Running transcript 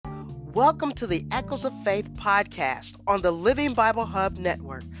Welcome to the Echoes of Faith podcast on the Living Bible Hub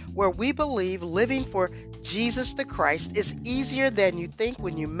Network, where we believe living for Jesus the Christ is easier than you think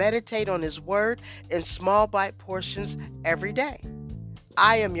when you meditate on His Word in small bite portions every day.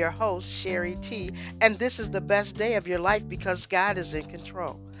 I am your host, Sherry T., and this is the best day of your life because God is in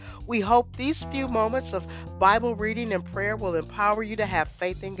control. We hope these few moments of Bible reading and prayer will empower you to have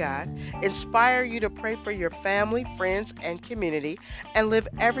faith in God, inspire you to pray for your family, friends, and community, and live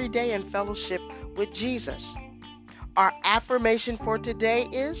every day in fellowship with Jesus. Our affirmation for today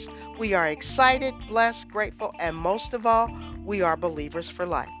is, we are excited, blessed, grateful, and most of all, we are believers for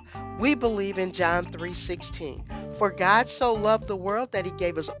life. We believe in John 3:16. For God so loved the world that He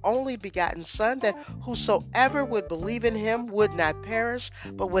gave His only begotten Son, that whosoever would believe in Him would not perish,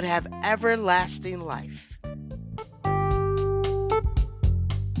 but would have everlasting life.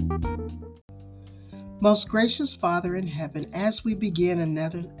 Most gracious Father in heaven, as we begin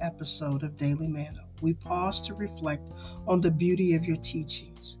another episode of Daily Manna, we pause to reflect on the beauty of your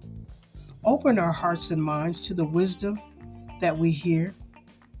teachings. Open our hearts and minds to the wisdom that we hear.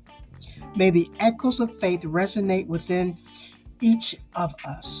 May the echoes of faith resonate within each of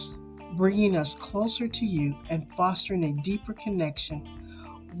us, bringing us closer to you and fostering a deeper connection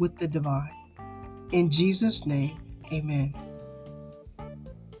with the divine. In Jesus' name, amen.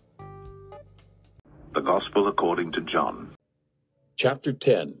 The Gospel according to John. Chapter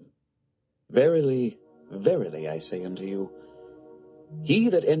 10. Verily, verily, I say unto you, he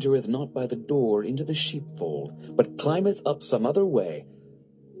that entereth not by the door into the sheepfold, but climbeth up some other way,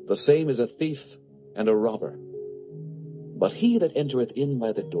 the same is a thief and a robber. But he that entereth in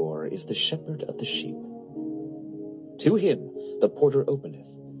by the door is the shepherd of the sheep. To him the porter openeth,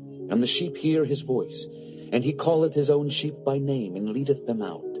 and the sheep hear his voice, and he calleth his own sheep by name, and leadeth them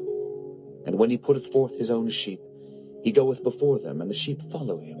out. And when he putteth forth his own sheep, he goeth before them, and the sheep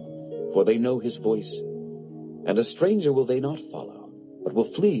follow him, for they know his voice. And a stranger will they not follow, but will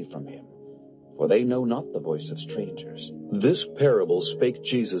flee from him, for they know not the voice of strangers. This parable spake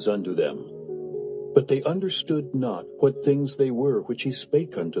Jesus unto them, but they understood not what things they were which he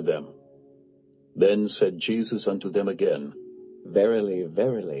spake unto them. Then said Jesus unto them again, Verily,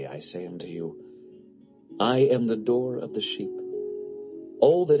 verily, I say unto you, I am the door of the sheep.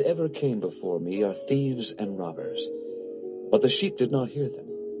 All that ever came before me are thieves and robbers, but the sheep did not hear them.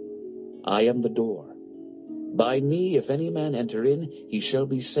 I am the door. By me, if any man enter in, he shall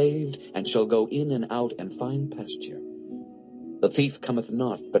be saved, and shall go in and out and find pasture. The thief cometh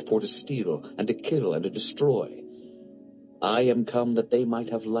not, but for to steal, and to kill, and to destroy. I am come that they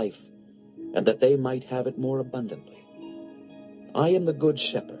might have life, and that they might have it more abundantly. I am the good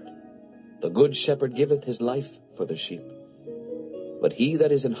shepherd. The good shepherd giveth his life for the sheep. But he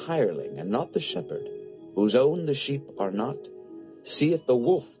that is an hireling, and not the shepherd, whose own the sheep are not, seeth the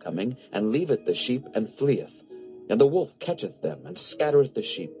wolf coming, and leaveth the sheep, and fleeth. And the wolf catcheth them, and scattereth the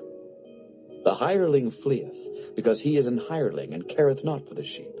sheep. The hireling fleeth, because he is an hireling, and careth not for the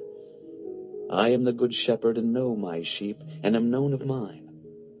sheep. I am the good shepherd, and know my sheep, and am known of mine.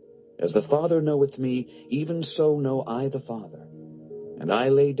 As the Father knoweth me, even so know I the Father. And I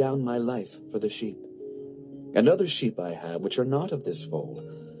lay down my life for the sheep. And other sheep I have, which are not of this fold.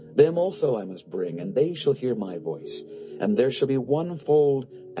 Them also I must bring, and they shall hear my voice. And there shall be one fold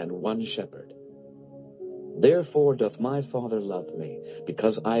and one shepherd. Therefore doth my Father love me,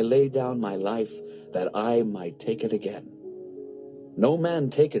 because I lay down my life, that I might take it again. No man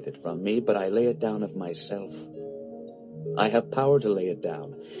taketh it from me, but I lay it down of myself. I have power to lay it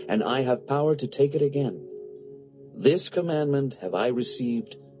down, and I have power to take it again. This commandment have I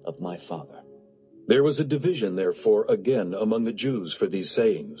received of my Father. There was a division therefore again among the Jews for these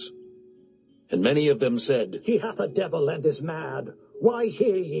sayings. And many of them said, He hath a devil and is mad. Why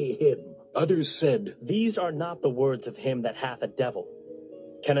hear ye him? Others said, These are not the words of him that hath a devil.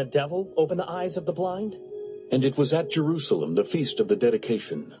 Can a devil open the eyes of the blind? And it was at Jerusalem, the feast of the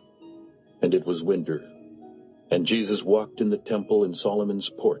dedication. And it was winter. And Jesus walked in the temple in Solomon's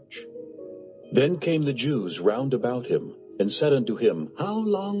porch. Then came the Jews round about him, and said unto him, How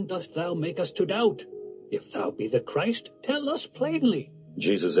long dost thou make us to doubt? If thou be the Christ, tell us plainly.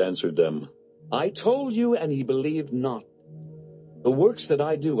 Jesus answered them, I told you, and ye believed not. The works that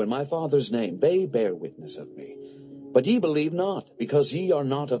I do in my Father's name, they bear witness of me. But ye believe not, because ye are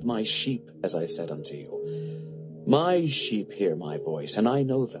not of my sheep, as I said unto you. My sheep hear my voice, and I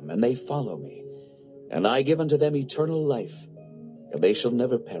know them, and they follow me. And I give unto them eternal life, and they shall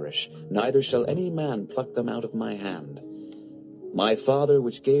never perish, neither shall any man pluck them out of my hand. My Father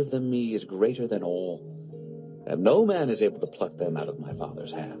which gave them me is greater than all, and no man is able to pluck them out of my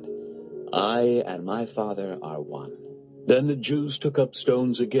Father's hand. I and my Father are one. Then the Jews took up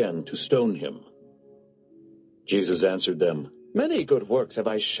stones again to stone him. Jesus answered them, Many good works have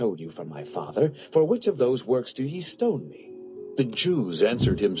I showed you from my Father. For which of those works do ye stone me? The Jews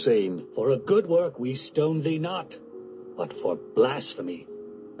answered him, saying, For a good work we stone thee not, but for blasphemy,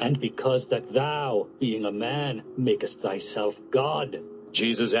 and because that thou, being a man, makest thyself God.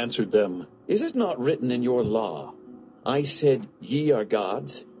 Jesus answered them, Is it not written in your law, I said, ye are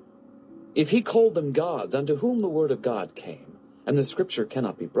gods? If he called them gods, unto whom the word of God came, and the scripture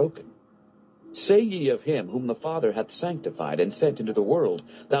cannot be broken. Say ye of him whom the Father hath sanctified and sent into the world,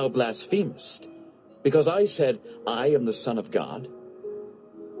 Thou blasphemest, because I said, I am the Son of God?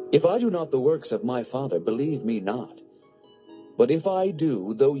 If I do not the works of my Father, believe me not. But if I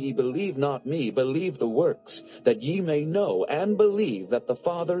do, though ye believe not me, believe the works, that ye may know and believe that the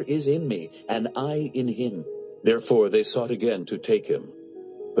Father is in me, and I in him. Therefore they sought again to take him,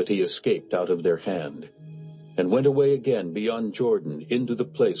 but he escaped out of their hand, and went away again beyond Jordan into the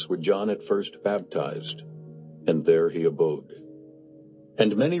place where John at first baptized, and there he abode.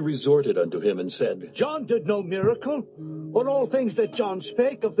 And many resorted unto him and said, John did no miracle, but all things that John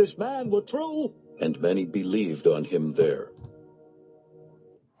spake of this man were true. And many believed on him there.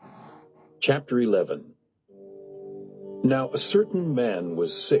 Chapter 11. Now a certain man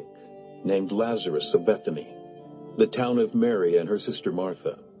was sick, named Lazarus of Bethany, the town of Mary and her sister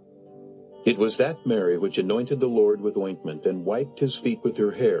Martha. It was that Mary which anointed the Lord with ointment, and wiped his feet with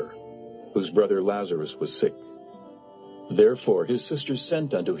her hair, whose brother Lazarus was sick. Therefore his sisters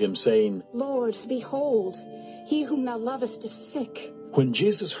sent unto him, saying, Lord, behold, he whom thou lovest is sick. When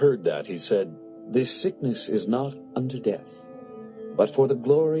Jesus heard that, he said, This sickness is not unto death, but for the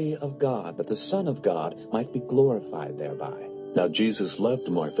glory of God, that the Son of God might be glorified thereby. Now Jesus loved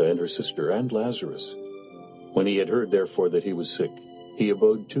Martha and her sister and Lazarus. When he had heard therefore that he was sick, he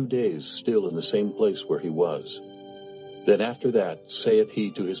abode 2 days still in the same place where he was. Then after that saith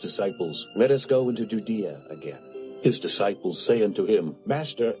he to his disciples, Let us go into Judea again. His disciples say unto him,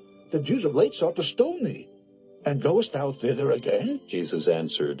 Master, the Jews of late sought to stone thee, and goest thou thither again? Jesus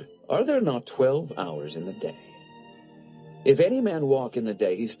answered, Are there not 12 hours in the day? If any man walk in the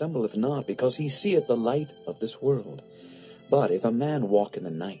day, he stumbleth not, because he seeth the light of this world. But if a man walk in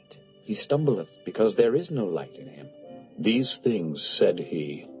the night, he stumbleth, because there is no light in him. These things said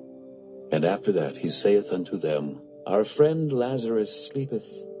he. And after that he saith unto them, Our friend Lazarus sleepeth,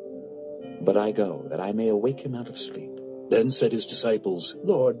 but I go, that I may awake him out of sleep. Then said his disciples,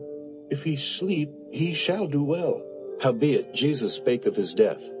 Lord, if he sleep, he shall do well. Howbeit Jesus spake of his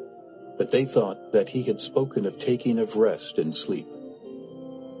death, but they thought that he had spoken of taking of rest and sleep.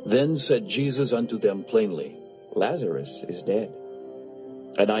 Then said Jesus unto them plainly, Lazarus is dead,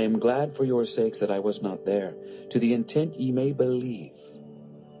 and I am glad for your sakes that I was not there, to the intent ye may believe.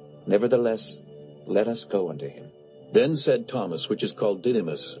 Nevertheless, let us go unto him. Then said Thomas, which is called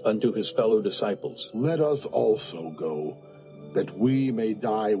Didymus, unto his fellow disciples, Let us also go, that we may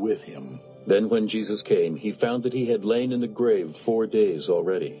die with him. Then when Jesus came, he found that he had lain in the grave 4 days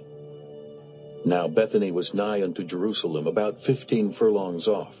already. Now Bethany was nigh unto Jerusalem, about 15 furlongs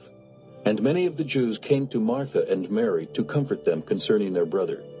off. And many of the Jews came to Martha and Mary to comfort them concerning their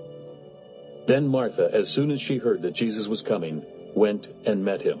brother. Then Martha, as soon as she heard that Jesus was coming, went and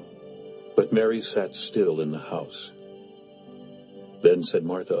met him. But Mary sat still in the house. Then said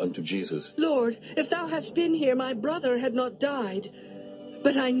Martha unto Jesus, Lord, if thou hadst been here, my brother had not died.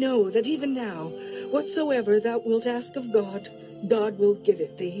 But I know that even now, whatsoever thou wilt ask of God, God will give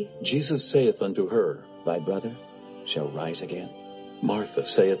it thee. Jesus saith unto her, Thy brother shall rise again. Martha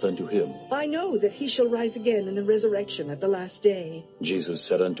saith unto him, I know that he shall rise again in the resurrection at the last day. Jesus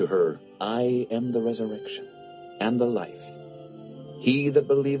said unto her, I am the resurrection and the life. He that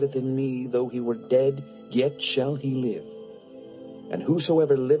believeth in me, though he were dead, yet shall he live. And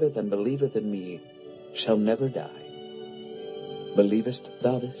whosoever liveth and believeth in me shall never die. Believest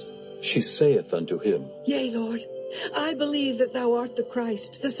thou this? She saith unto him, Yea, Lord, I believe that thou art the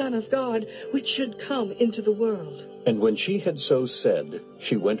Christ, the Son of God, which should come into the world. And when she had so said,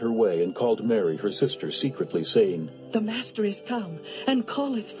 she went her way, and called Mary her sister secretly, saying, The Master is come, and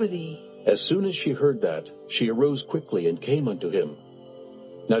calleth for thee. As soon as she heard that, she arose quickly and came unto him.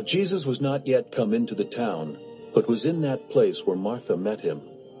 Now Jesus was not yet come into the town, but was in that place where Martha met him.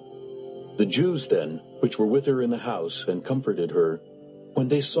 The Jews then, which were with her in the house, and comforted her, when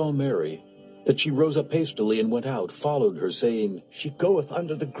they saw Mary, that she rose up hastily and went out, followed her, saying, She goeth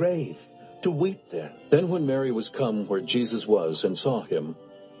under the grave, to weep there. Then when Mary was come where Jesus was, and saw him,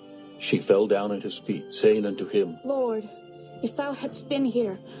 she fell down at his feet, saying unto him, Lord, if thou hadst been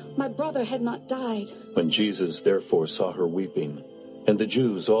here, my brother had not died. When Jesus therefore saw her weeping, and the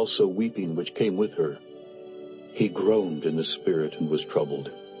Jews also weeping which came with her, he groaned in the spirit and was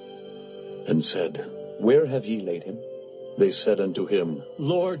troubled, and said, Where have ye laid him? They said unto him,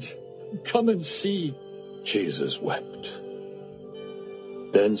 Lord, come and see. Jesus wept.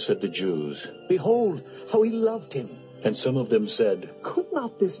 Then said the Jews, Behold, how he loved him. and some of them said, Could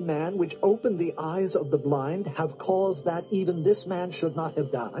not this man which opened the eyes of the blind have caused that even this man should not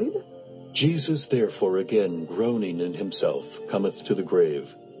have died? Jesus therefore again groaning in himself cometh to the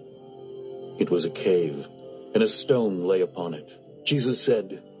grave. It was a cave, and a stone lay upon it. Jesus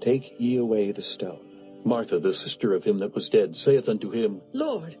said, Take ye away the stone. Martha, the sister of him that was dead, saith unto him,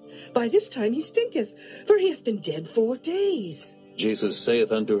 Lord, by this time he stinketh, for he hath been dead 4 days. Jesus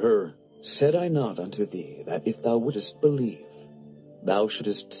saith unto her, Said I not unto thee, that if thou wouldest believe, thou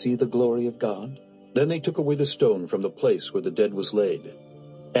shouldest see the glory of God? Then they took away the stone from the place where the dead was laid.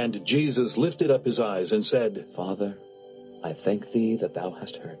 And Jesus lifted up his eyes and said, Father, I thank thee that thou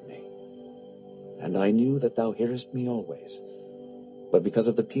hast heard me. And I knew that thou hearest me always. But because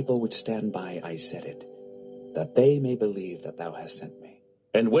of the people which stand by, I said it, that they may believe that thou hast sent me.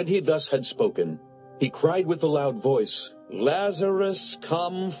 And when he thus had spoken, he cried with a loud voice, Lazarus,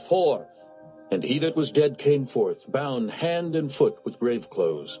 come forth. And he that was dead came forth, bound hand and foot with grave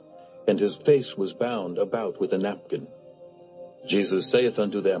clothes, and his face was bound about with a napkin. Jesus saith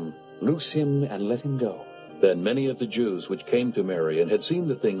unto them, Loose him and let him go. Then many of the Jews which came to Mary and had seen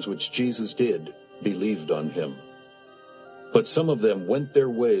the things which Jesus did believed on him. But some of them went their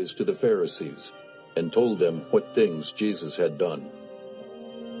ways to the Pharisees, and told them what things Jesus had done.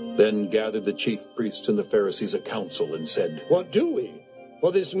 Then gathered the chief priests and the Pharisees a council, and said, What do we?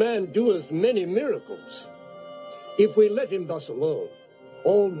 For this man doeth many miracles. If we let him thus alone,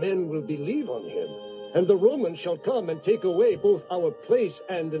 all men will believe on him, and the Romans shall come and take away both our place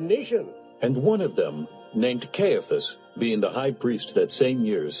and the nation. And one of them, named Caiaphas, being the high priest that same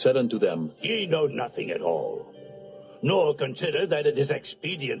year, said unto them, Ye know nothing at all, nor consider that it is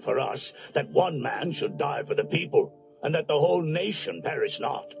expedient for us that one man should die for the people, and that the whole nation perish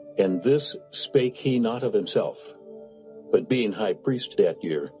not. And this spake he not of himself, but being high priest that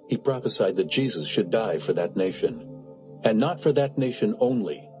year, he prophesied that Jesus should die for that nation, and not for that nation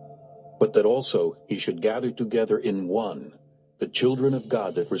only, but that also he should gather together in one the children of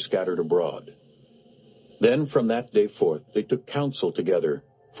God that were scattered abroad. Then from that day forth they took counsel together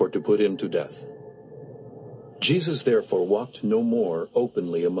for to put him to death. Jesus therefore walked no more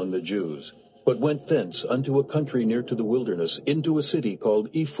openly among the Jews, but went thence unto a country near to the wilderness, into a city called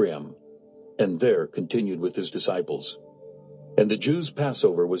Ephraim, and there continued with his disciples. And the Jews'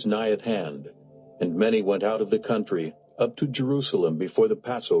 Passover was nigh at hand, and many went out of the country up to Jerusalem before the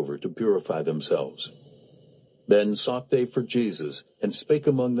Passover to purify themselves. Then sought they for Jesus, and spake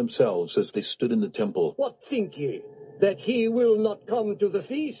among themselves as they stood in the temple, What think ye, that he will not come to the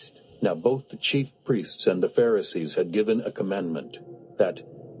feast? Now both the chief priests and the Pharisees had given a commandment, that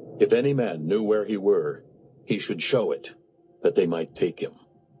if any man knew where he were, he should show it, that they might take him.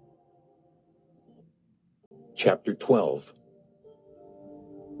 Chapter 12.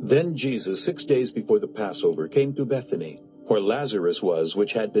 Then Jesus, 6 days before the Passover, came to Bethany, where Lazarus was,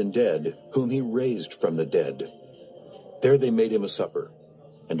 which had been dead, whom he raised from the dead. There they made him a supper,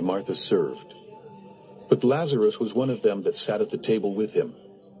 and Martha served. But Lazarus was one of them that sat at the table with him.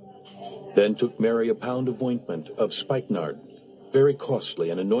 Then took Mary a pound of ointment of spikenard, very costly,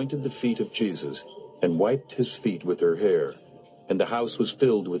 and anointed the feet of Jesus, and wiped his feet with her hair. And the house was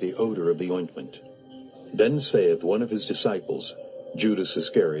filled with the odor of the ointment. Then saith one of his disciples, Judas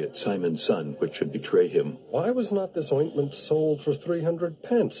Iscariot, Simon's son, which should betray him, Why was not this ointment sold for 300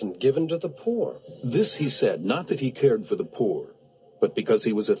 pence and given to the poor? This he said, not that he cared for the poor, but because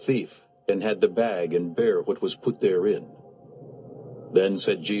he was a thief, and had the bag, and bare what was put therein. Then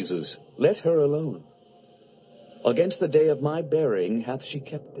said Jesus, Let her alone. Against the day of my burying hath she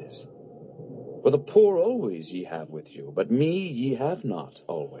kept this. For the poor always ye have with you, but me ye have not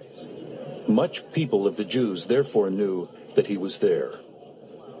always. Much people of the Jews therefore knew that he was there.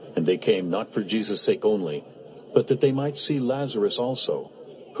 And they came not for Jesus' sake only, but that they might see Lazarus also,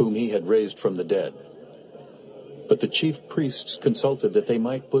 whom he had raised from the dead. But the chief priests consulted that they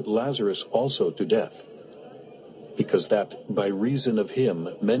might put Lazarus also to death, because that by reason of him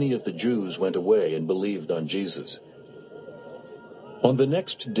many of the Jews went away and believed on Jesus. On the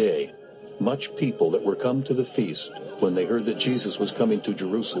next day, much people that were come to the feast, when they heard that Jesus was coming to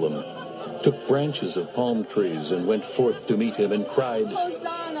Jerusalem, took branches of palm trees and went forth to meet him, and cried,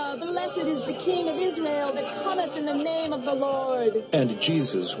 Hosanna, blessed is the King of Israel that cometh in the name of the Lord. And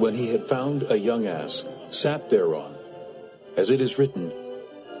Jesus, when he had found a young ass, sat thereon, as it is written,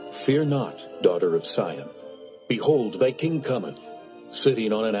 Fear not, daughter of Sion. Behold, thy king cometh,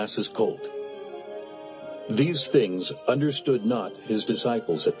 sitting on an ass's colt. These things understood not his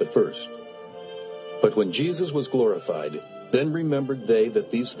disciples at the first. But when Jesus was glorified, then remembered they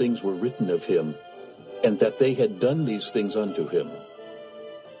that these things were written of him, and that they had done these things unto him.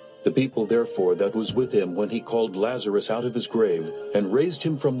 The people therefore that was with him when he called Lazarus out of his grave, and raised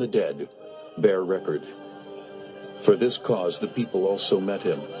him from the dead, bear record. For this cause the people also met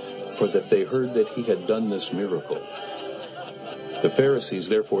him, for that they heard that he had done this miracle. The Pharisees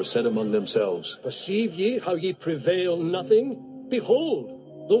therefore said among themselves, Perceive ye how ye prevail nothing?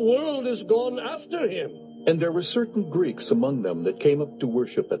 Behold, the world is gone after him. And there were certain Greeks among them that came up to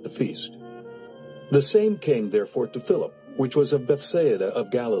worship at the feast. The same came therefore to Philip, which was of Bethsaida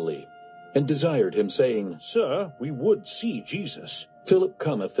of Galilee, and desired him, saying, Sir, we would see Jesus. Philip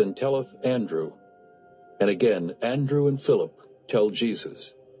cometh and telleth Andrew. And again Andrew and Philip tell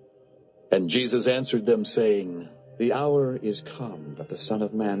Jesus. And Jesus answered them, saying, The hour is come that the Son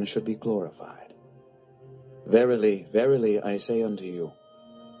of Man should be glorified. Verily, verily, I say unto you,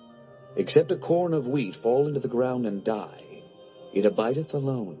 except a corn of wheat fall into the ground and die, it abideth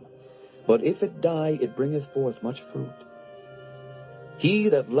alone. But if it die, it bringeth forth much fruit. He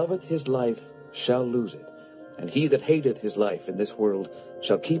that loveth his life shall lose it, and he that hateth his life in this world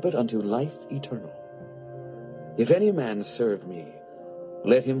shall keep it unto life eternal. If any man serve me,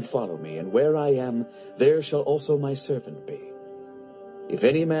 let him follow me, and where I am, there shall also my servant be. If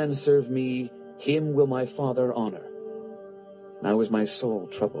any man serve me, him will my Father honor. Now is my soul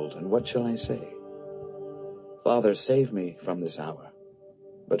troubled, and what shall I say? Father, save me from this hour.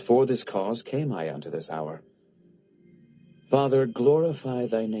 But for this cause came I unto this hour. Father, glorify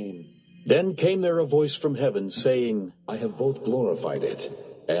thy name. Then came there a voice from heaven, saying, I have both glorified it,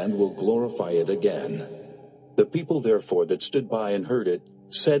 and will glorify it again. The people therefore that stood by and heard it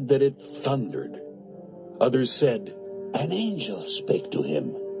said that it thundered. Others said, An angel spake to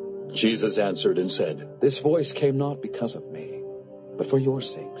him. Jesus answered and said, This voice came not because of me, but for your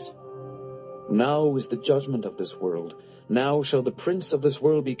sakes. Now is the judgment of this world. Now shall the prince of this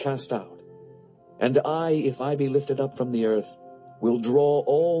world be cast out. And I, if I be lifted up from the earth, will draw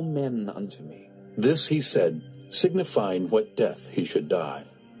all men unto me. This he said, signifying what death he should die.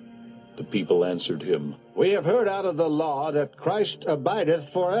 The people answered him, We have heard out of the law that Christ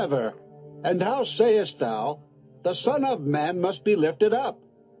abideth forever. And how sayest thou, the Son of Man must be lifted up?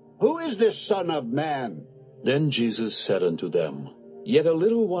 Who is this Son of Man? Then Jesus said unto them, Yet a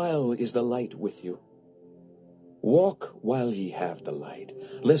little while is the light with you. Walk while ye have the light,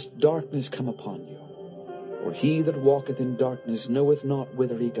 lest darkness come upon you. For he that walketh in darkness knoweth not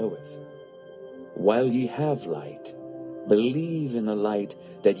whither he goeth. While ye have light, believe in the light,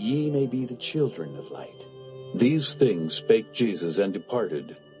 that ye may be the children of light. These things spake Jesus, and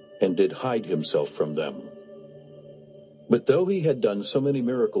departed, and did hide himself from them. But though he had done so many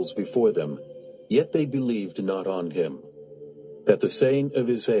miracles before them, yet they believed not on him, that the saying of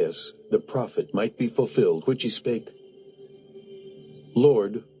Isaiah the prophet might be fulfilled, which he spake,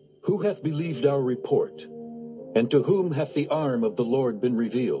 Lord, who hath believed our report? And to whom hath the arm of the Lord been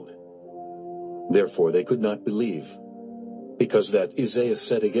revealed? Therefore they could not believe, because that Isaiah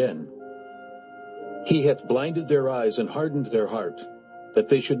said again, He hath blinded their eyes and hardened their heart, that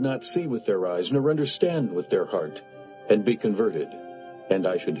they should not see with their eyes, nor understand with their heart, and be converted, and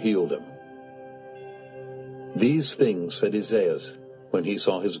I should heal them. These things said Isaiah when he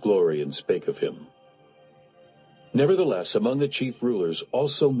saw his glory and spake of him. Nevertheless, among the chief rulers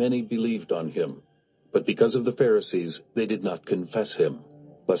also many believed on him, but because of the Pharisees they did not confess him,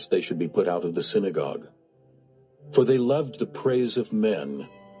 lest they should be put out of the synagogue. For they loved the praise of men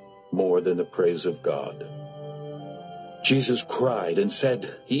more than the praise of God. Jesus cried and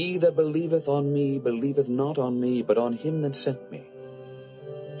said, He that believeth on me believeth not on me, but on him that sent me.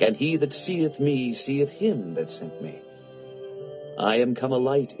 And he that seeth me seeth him that sent me. I am come a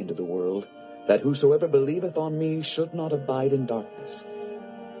light into the world, that whosoever believeth on me should not abide in darkness.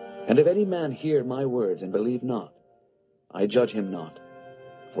 And if any man hear my words and believe not, I judge him not.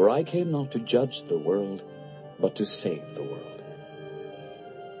 For I came not to judge the world, but to save the world.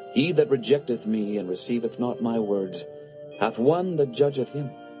 He that rejecteth me and receiveth not my words hath one that judgeth him.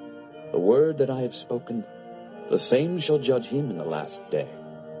 The word that I have spoken, the same shall judge him in the last day.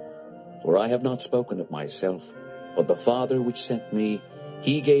 For I have not spoken of myself, but the Father which sent me,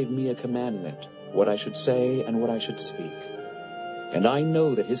 he gave me a commandment, what I should say and what I should speak. And I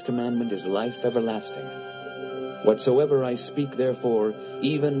know that his commandment is life everlasting. Whatsoever I speak, therefore,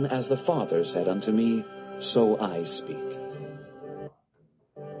 even as the Father said unto me, so I speak.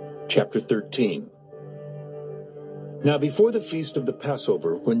 Chapter 13. Now before the feast of the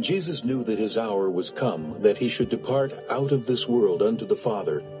Passover, when Jesus knew that his hour was come, that he should depart out of this world unto the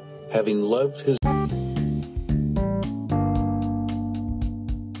Father, having loved his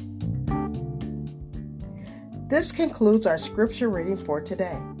This concludes our scripture reading for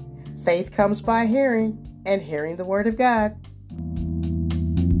today. Faith comes by hearing, and hearing the Word of God.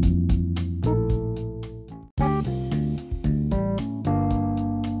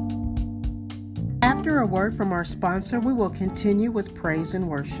 After a word from our sponsor, we will continue with praise and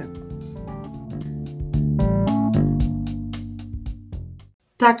worship.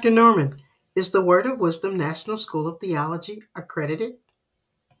 Dr. Norman, is the Word of Wisdom National School of Theology accredited?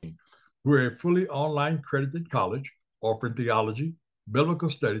 We're a fully online accredited college offering theology, biblical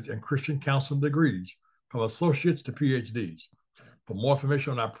studies, and Christian counseling degrees from associates to PhDs. For more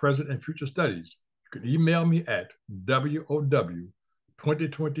information on our present and future studies, you can email me at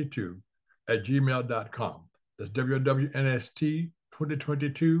WOW2022@gmail.com. That's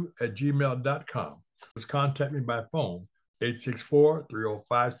WOWNST2022@gmail.com. Just contact me by phone,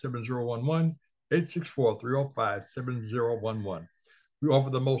 864-305-7011, 864-305-7011. We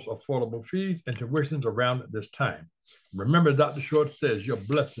offer the most affordable fees and tuitions around this time. Remember, Dr. Short says your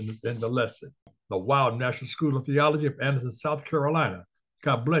blessing is in the lesson. The Wild National School of Theology of Anderson, South Carolina.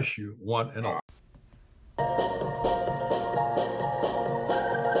 God bless you, one and all.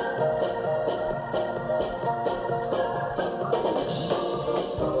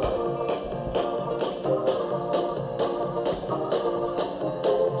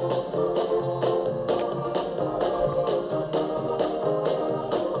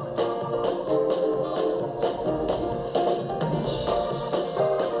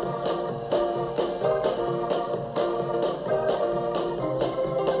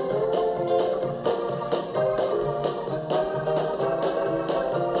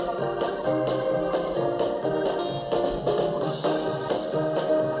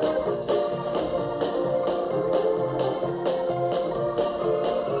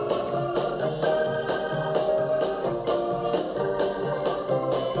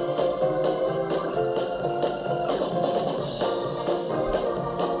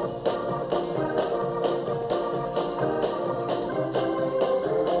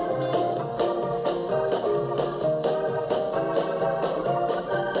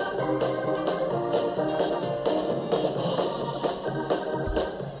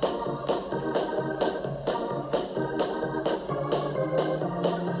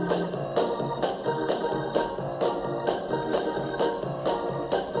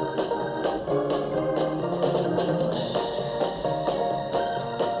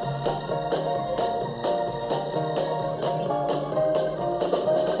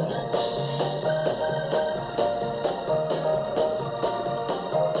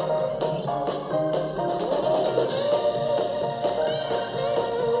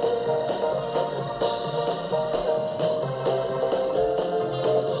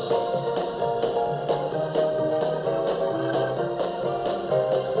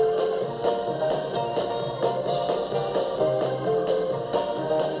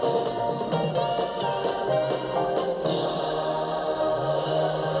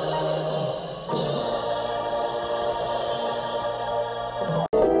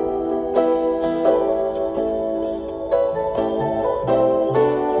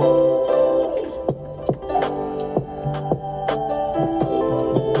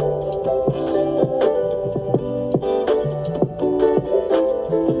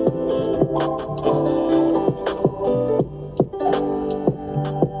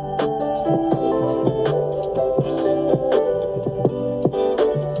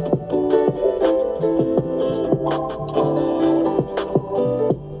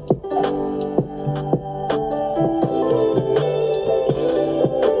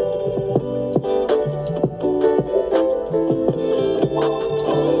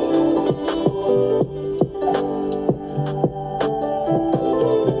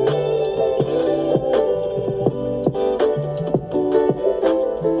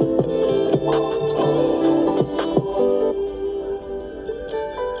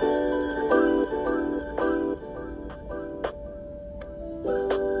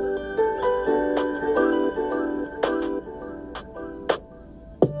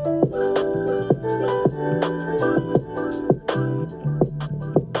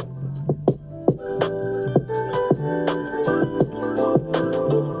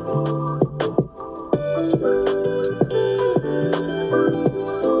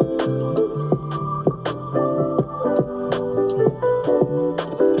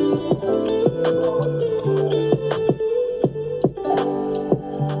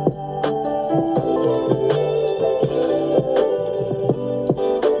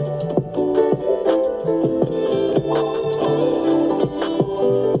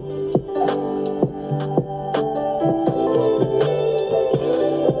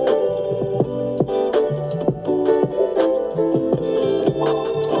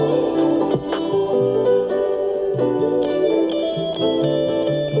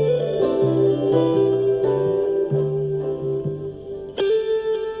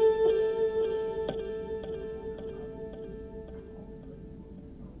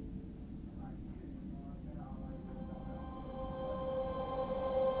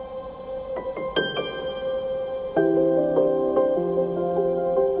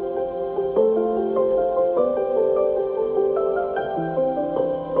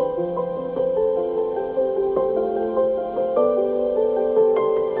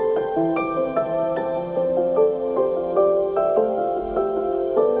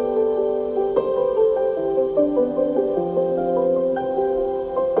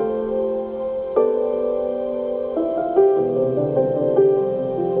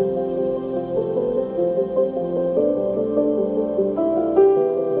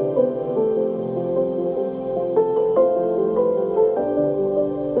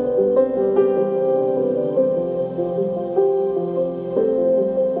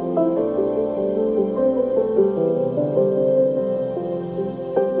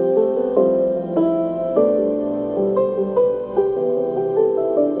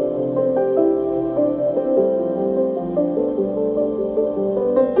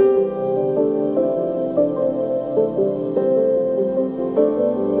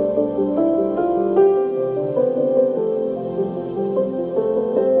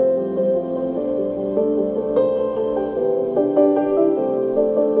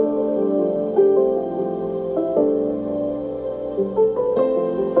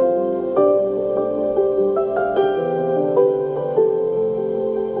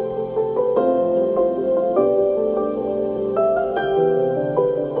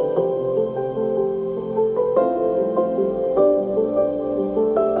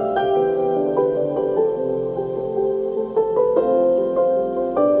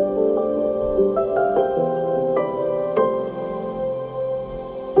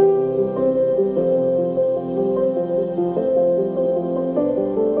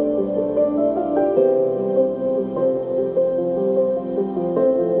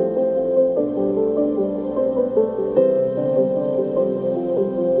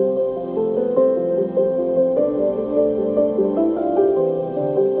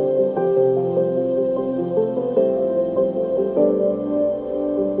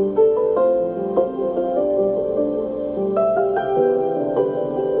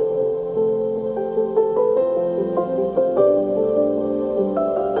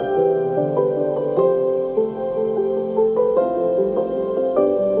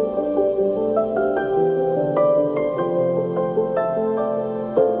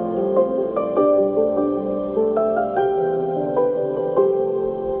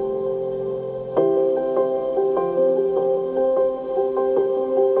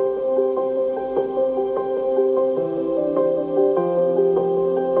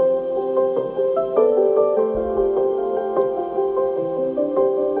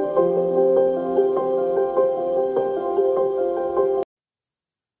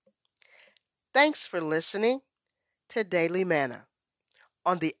 Thanks for listening to Daily Manna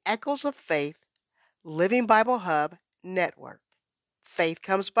on the Echoes of Faith Living Bible Hub Network. Faith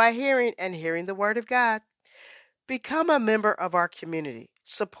comes by hearing, and hearing the Word of God. Become a member of our community.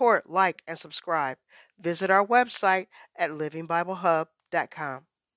 Support, like, and subscribe. Visit our website at livingbiblehub.com.